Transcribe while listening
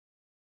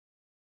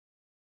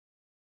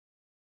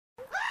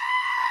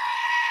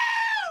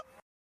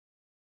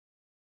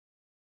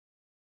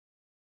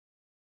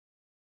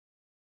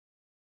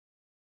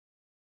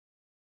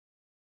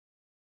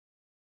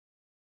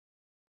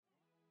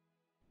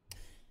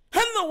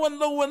Hello.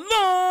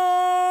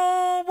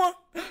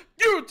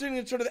 You're tuning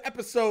into the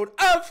episode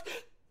of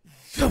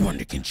The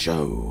Wunderkind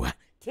Show.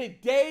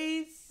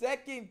 Today's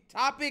second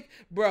topic,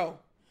 bro.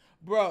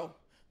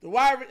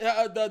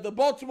 The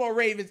Baltimore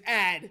Ravens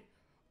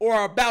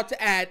are about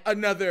to add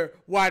another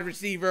wide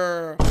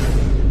receiver.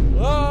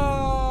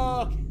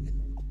 Oh.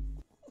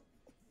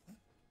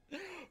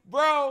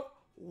 Bro,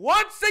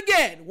 once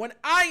again, when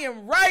I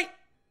am right,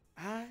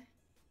 I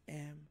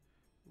am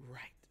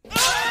right.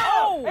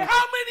 Oh! And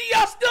how many of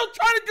y'all still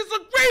trying to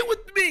disagree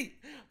with me?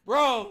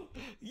 Bro,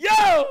 yo!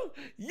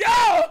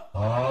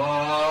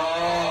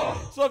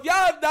 Oh. So if y'all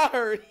have not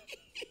heard,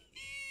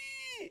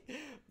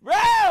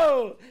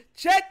 bro,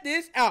 check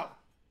this out.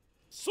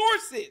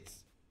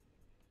 Sources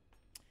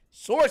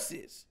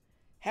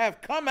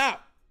have come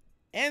out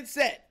and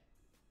said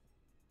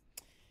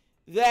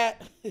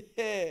that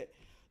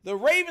the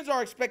Ravens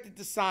are expected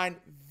to sign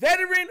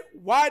veteran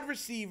wide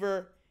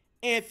receiver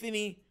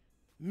Anthony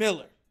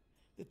Miller.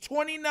 The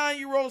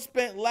 29-year-old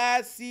spent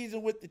last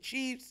season with the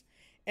Chiefs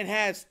and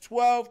has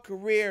 12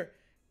 career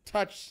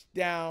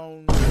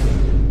touchdowns.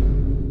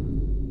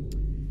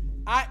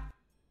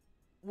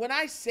 When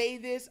I say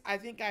this, I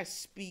think I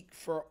speak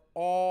for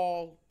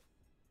all,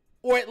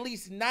 or at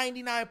least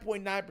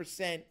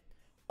 99.9%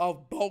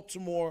 of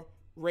Baltimore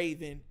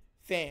Raven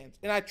fans.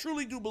 And I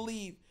truly do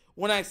believe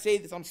when I say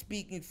this, I'm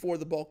speaking for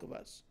the bulk of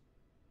us.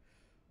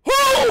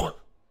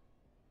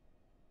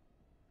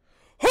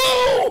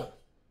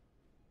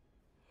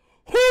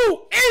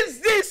 Who is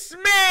this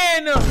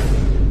man?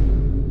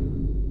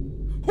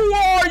 Who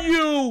are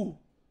you?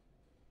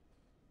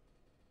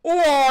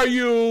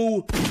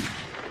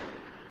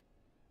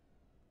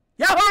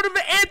 Y'all heard of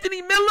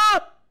Anthony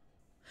Miller?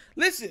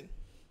 Listen,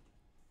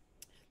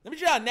 let me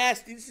tell you how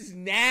nasty, this is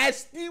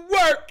nasty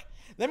work.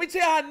 Let me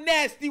tell you how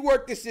nasty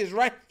work this is,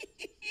 right?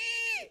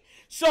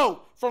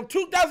 So, from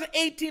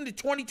 2018 to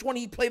 2020,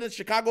 he played in the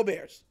Chicago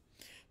Bears.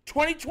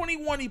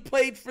 2021, he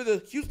played for the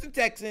Houston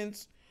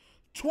Texans.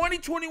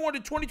 2021 to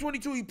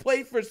 2022, he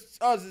played for the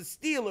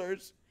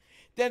Steelers.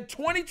 Then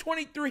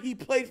 2023, he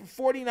played for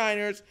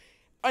 49ers.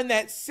 And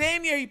that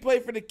same year, he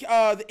played for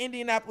the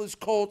Indianapolis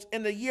Colts.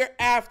 And the year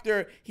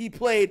after, he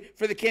played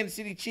for the Kansas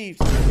City Chiefs.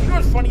 You know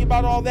what's funny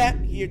about all that?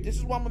 Here, this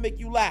is why I'm going to make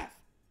you laugh.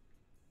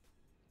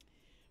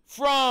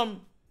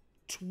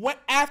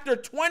 After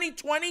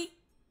 2020,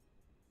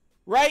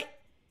 right,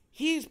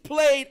 he's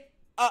played,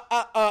 I'm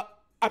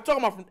talking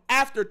about from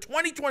after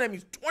 2020, that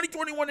means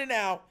 2021 and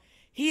now,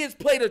 he has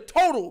played a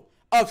total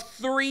of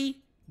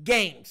 3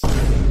 games.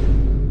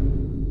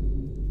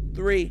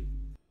 3.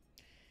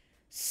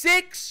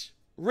 6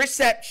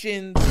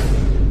 receptions,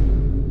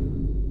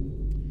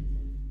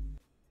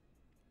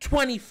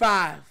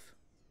 25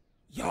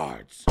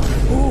 yards.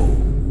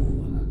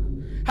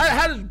 Ooh.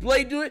 How does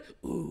Blade do it?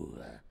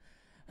 Ooh.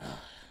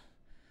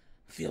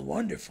 Feel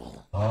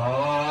wonderful.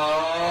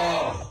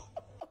 Oh.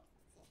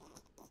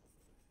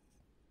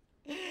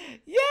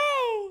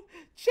 Yo,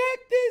 check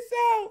this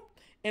out.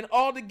 And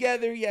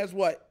altogether, he has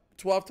what?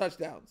 12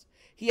 touchdowns.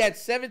 He had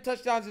 7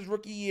 touchdowns his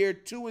rookie year,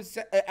 2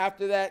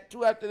 after that,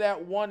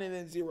 1 and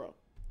then 0.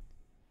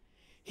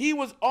 He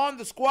was on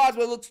the squads,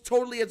 but looks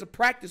totally as a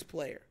practice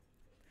player.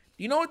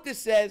 Do you know what this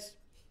says?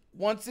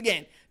 Once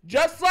again,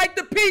 just like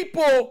the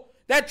people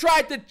that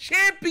tried to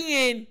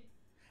champion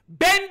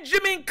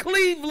Benjamin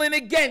Cleveland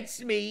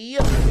against me.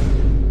 I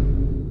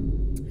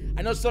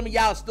know some of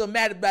y'all are still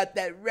mad about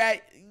that,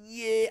 right?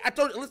 Yeah, I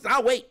told you, listen,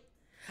 I'll wait.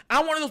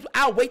 I'm one of those,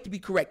 I'll wait to be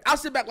correct. I'll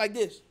sit back like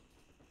this.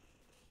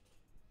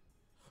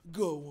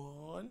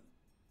 Go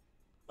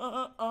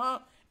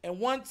on. And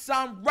once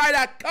I'm right,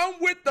 I come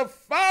with the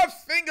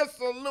 5-finger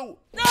salute.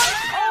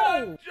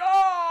 No!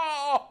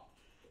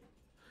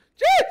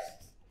 Jeez!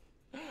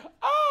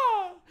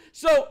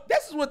 So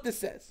this is what this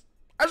says.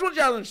 I just want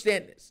y'all to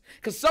understand this.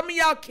 Because some of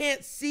y'all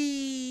can't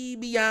see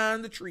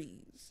beyond the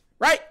trees.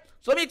 Right?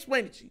 So let me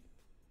explain it to you.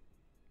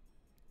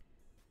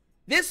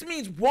 This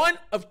means one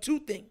of 2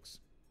 things.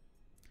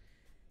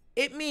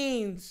 It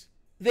means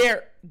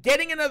they're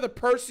getting another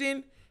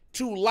person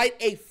to light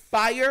a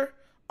fire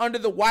under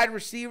the wide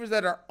receivers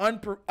that are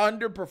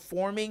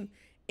underperforming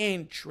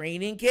in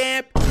training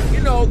camp.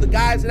 You know, the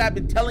guys that I've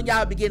been telling y'all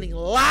have been getting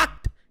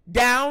locked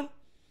down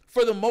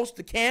for the most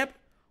of camp.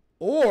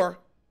 Or,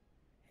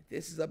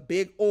 this is a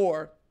big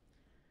or,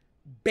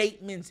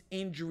 Bateman's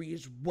injury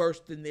is worse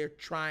than they're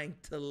trying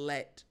to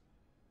let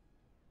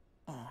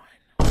on.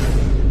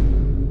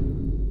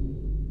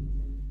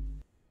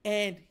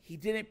 And he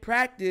didn't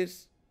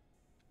practice,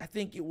 I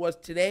think it was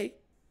today,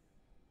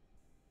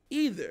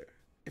 either,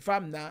 if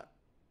I'm not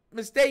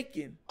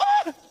mistaken.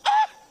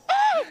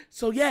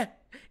 So yeah,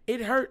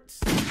 it hurts.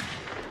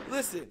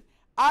 Listen,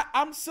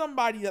 I'm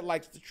somebody that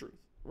likes the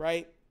truth,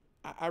 right?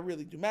 I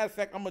really do. Matter of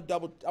fact, I'm gonna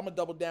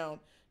double down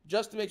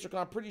just to make sure,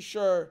 because I'm pretty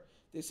sure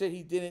they said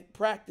he didn't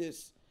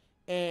practice,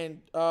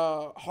 and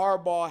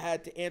Harbaugh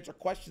had to answer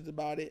questions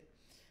about it.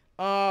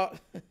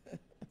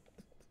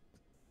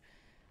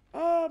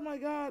 Oh my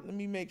God. Let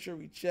me make sure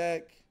we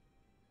check.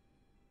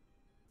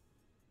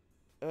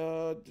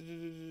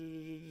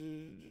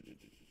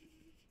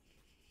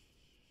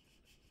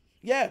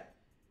 Yeah,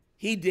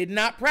 he did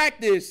not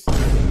practice.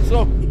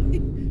 So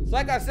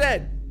like I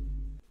said,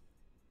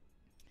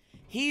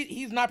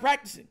 he's not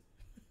practicing.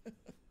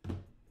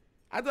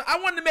 I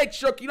wanted to make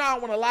sure, I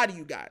don't want to lie to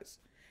you guys.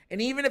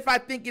 And even if I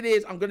think it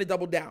is, I'm going to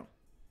double down.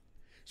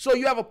 So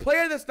you have a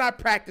player that's not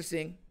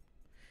practicing.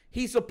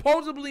 He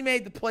supposedly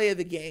made the play of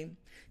the game.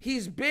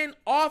 He's been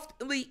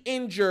awfully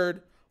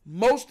injured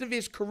most of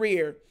his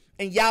career.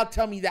 And y'all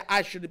tell me that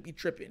I shouldn't be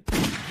tripping.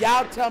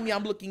 Y'all tell me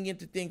I'm looking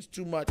into things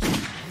too much.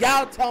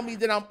 Y'all tell me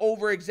that I'm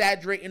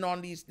over-exaggerating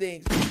on these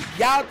things.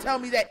 Y'all tell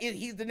me that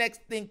he's the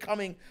next thing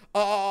coming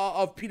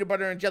of peanut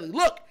butter and jelly.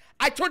 Look,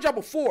 I told y'all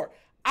before,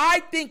 I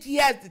think he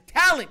has the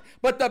talent,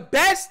 but the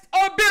best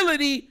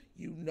ability,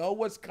 you know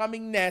what's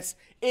coming next,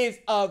 is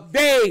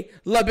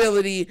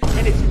availability.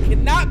 And if you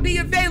cannot be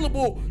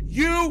available,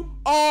 you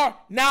are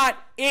not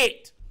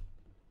it.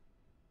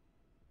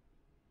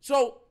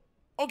 So,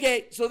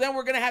 okay, so then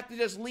we're going to have to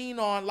just lean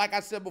on, like I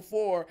said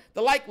before,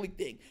 the Likely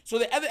thing. So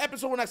the other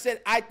episode when I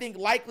said I think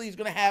Likely is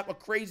going to have a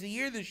crazy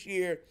year this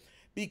year,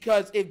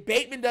 because if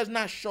Bateman does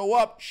not show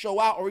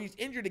out, or he's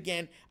injured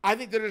again, I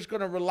think they're just going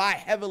to rely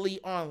heavily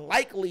on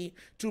Likely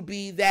to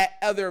be that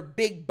other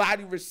big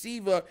body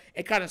receiver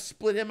and kind of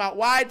split him out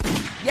wide.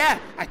 Yeah,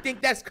 I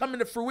think that's coming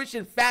to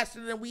fruition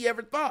faster than we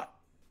ever thought.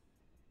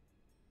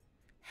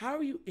 How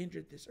are you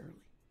injured this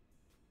early?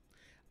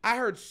 I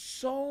heard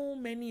so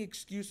many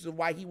excuses of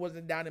why he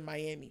wasn't down in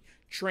Miami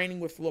training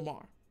with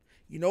Lamar.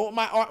 You know what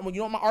my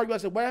argument? I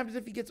said, what happens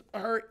if he gets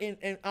hurt in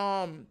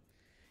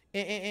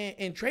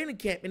training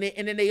camp and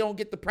then they don't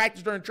get the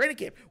practice during training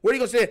camp? What are you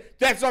gonna say?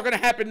 That's not gonna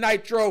happen,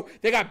 Nitro.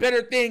 They got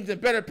better things and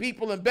better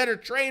people and better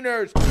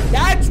trainers.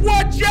 That's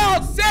what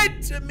y'all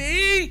said to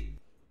me.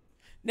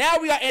 Now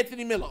we got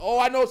Anthony Miller. Oh,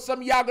 I know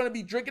some of y'all gonna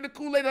be drinking the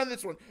Kool-Aid on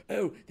this one.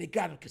 Oh, they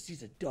got him because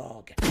he's a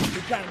dog.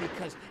 They got him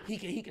because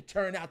he could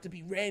turn out to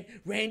be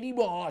Randy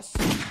Moss,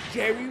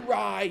 Jerry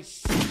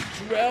Rice,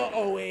 Terrell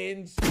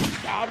Owens,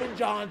 Calvin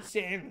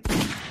Johnson,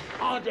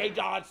 Andre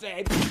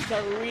Johnson,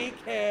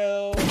 Tyreek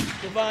Hill,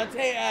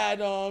 Devontae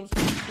Adams,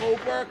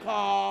 Cooper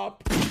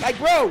Kupp. Like,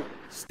 bro,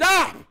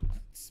 stop.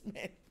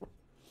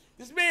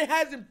 This man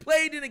hasn't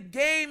played in a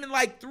game in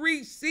like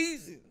 3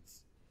 seasons.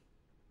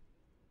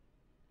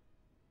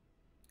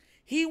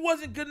 He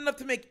wasn't good enough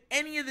to make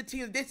any of the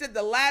teams. They said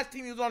the last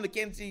team he was on, the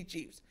Kansas City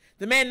Chiefs.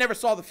 The man never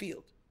saw the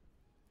field.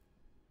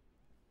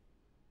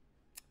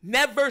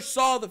 Never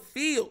saw the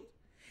field.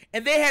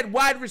 And they had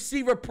wide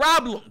receiver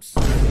problems.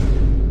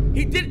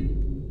 He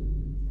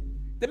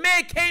didn't. The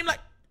man came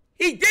like,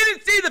 he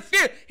didn't see the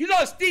field. You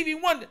know Stevie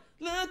Wonder.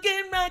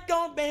 Looking back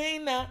on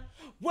Bane now,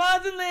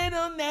 was a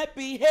little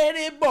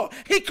nappy-headed boy.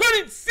 He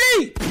couldn't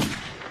see.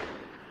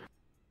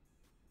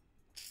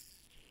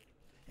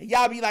 And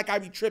y'all be like, I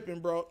be tripping,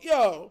 bro.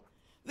 Yo,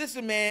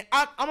 listen, man,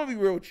 I'm going to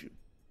be real with you.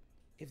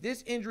 If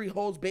this injury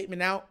holds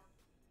Bateman out,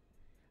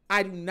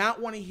 I do not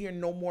want to hear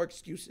no more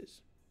excuses.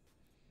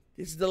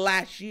 This is the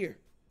last year.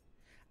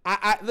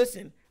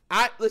 Listen,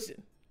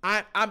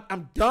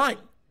 I'm done.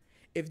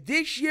 If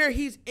this year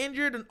he's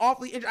injured and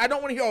awfully injured, I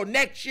don't want to hear, oh,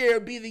 next year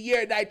will be the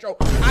year, Nitro.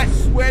 I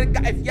swear to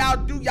God, if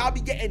y'all do, y'all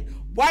be getting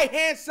white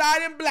hand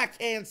side and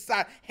black hand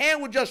side.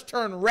 Hand would just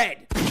turn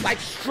red, like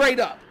straight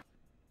up.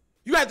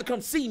 You have to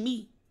come see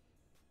me.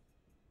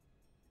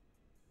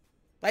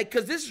 Like,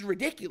 because this is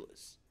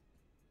ridiculous.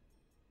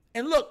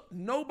 And look,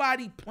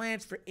 nobody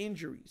plans for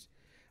injuries.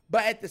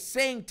 But at the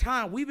same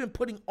time, we've been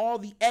putting all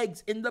the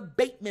eggs in the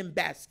Bateman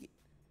basket.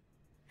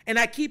 And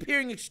I keep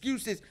hearing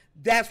excuses.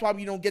 That's why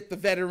we don't get the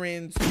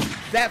veterans.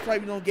 That's why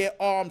we don't get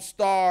armed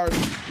stars.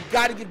 We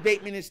got to give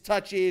Bateman his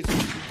touches.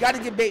 We got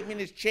to give Bateman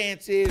his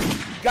chances.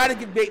 We got to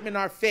give Bateman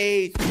our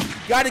faith.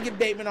 We got to give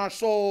Bateman our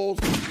souls.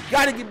 We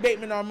got to give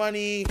Bateman our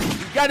money.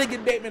 We got to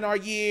give Bateman our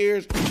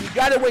years. We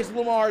got to waste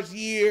Lamar's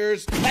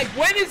years. Like,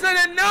 when is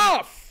it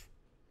enough?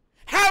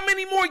 How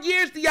many more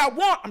years do y'all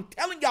want? I'm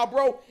telling y'all,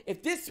 bro,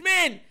 if this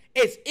man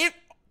is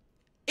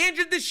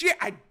injured this year,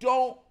 I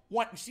don't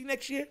want, you see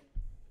next year?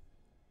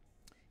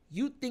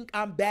 You think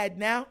I'm bad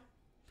now?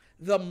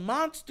 The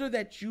monster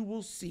that you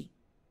will see,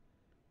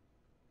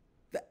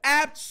 the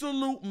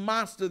absolute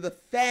monster, the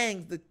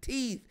fangs, the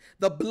teeth,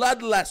 the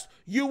bloodlust,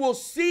 you will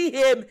see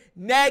him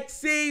next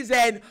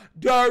season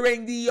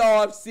during the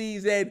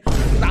offseason.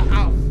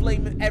 I'll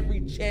flame him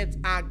every chance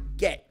I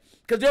get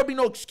because there'll be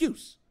no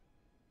excuse.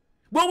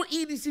 What will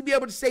EDC be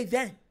able to say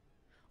then?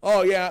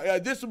 Oh, yeah,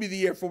 this will be the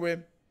year for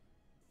him.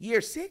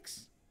 Year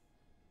 6?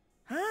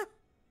 Huh?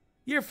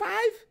 Year 5?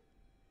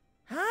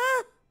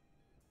 Huh?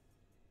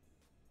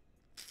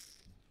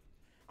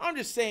 I'm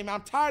just saying, man,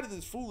 I'm tired of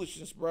this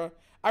foolishness, bro.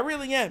 I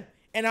really am.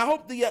 And I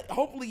hope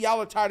hopefully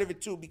y'all are tired of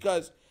it too,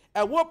 because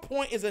at what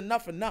point is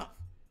enough enough?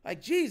 Like,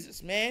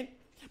 Jesus, man.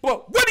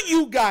 But what do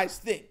you guys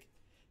think?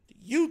 Do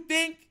you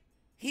think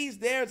he's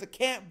there as a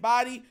camp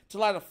body to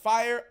light a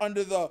fire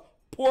under the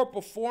poor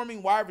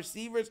performing wide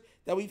receivers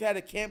that we've had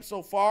at camp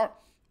so far?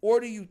 Or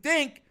do you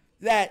think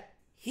that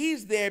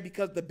he's there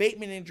because the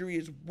Bateman injury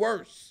is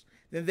worse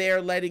than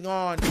they're letting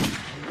on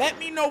Let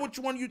me know which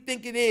one you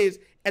think it is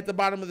at the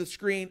bottom of the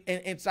screen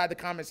and inside the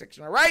comment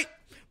section, all right?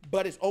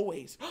 But as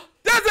always,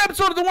 that's the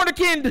episode of the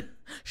Wunderkind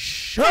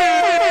Show.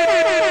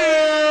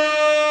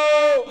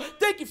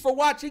 Thank you for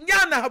watching.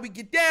 Y'all know how we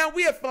get down.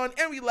 We have fun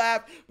and we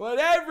laugh, but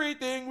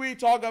everything we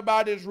talk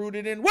about is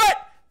rooted in what?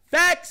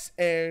 Facts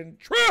and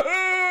truth.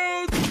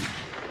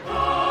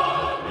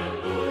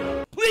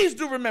 Please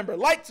do remember,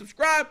 like,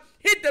 subscribe,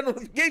 hit that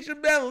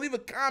notification bell, and leave a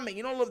comment.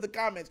 You don't love the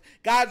comments.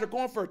 Guys, we're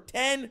going for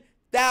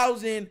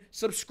 10,000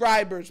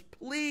 subscribers.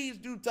 Please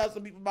do tell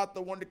some people about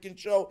the Wunderkind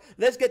Show.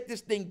 Let's get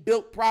this thing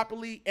built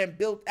properly and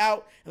built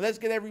out, and let's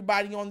get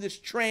everybody on this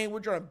train. We're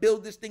trying to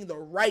build this thing the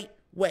right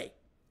way.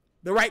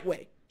 The right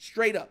way.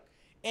 Straight up.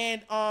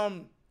 And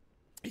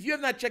if you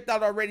have not checked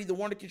out already the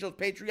Wunderkind Show's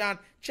Patreon,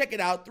 check it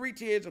out. 3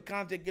 tiers of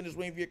content getting us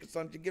waiting for your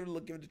consumption. Give it a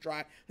look, give it a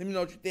try. Let me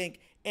know what you think.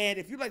 And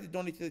if you'd like to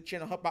donate to the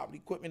channel, help out with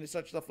equipment and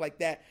such stuff like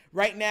that.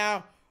 Right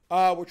now,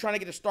 we're trying to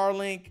get a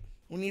Starlink.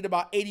 We need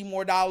about $80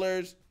 more.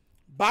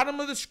 Bottom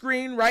of the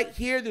screen right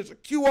here, there's a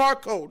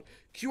QR code.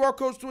 QR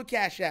codes to a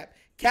Cash App.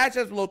 Cash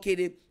App is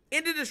located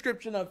in the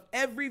description of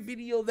every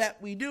video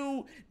that we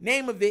do.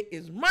 Name of it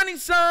is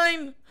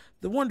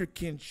The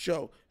Wunderkind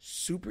Show.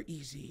 Super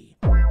easy.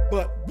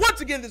 But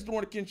once again, this is The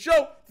Wunderkind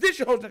Show. This is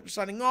your host, Nectar,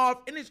 signing off.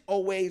 And as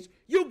always,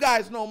 you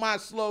guys know my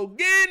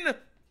slogan.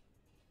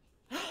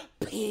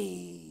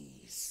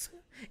 Peace.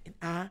 And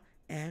I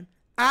am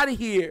out of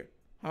here.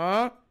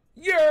 Huh?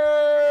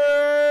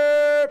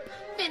 Yerp.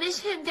 Finish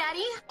him,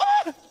 Daddy.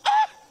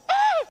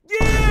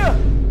 Yeah.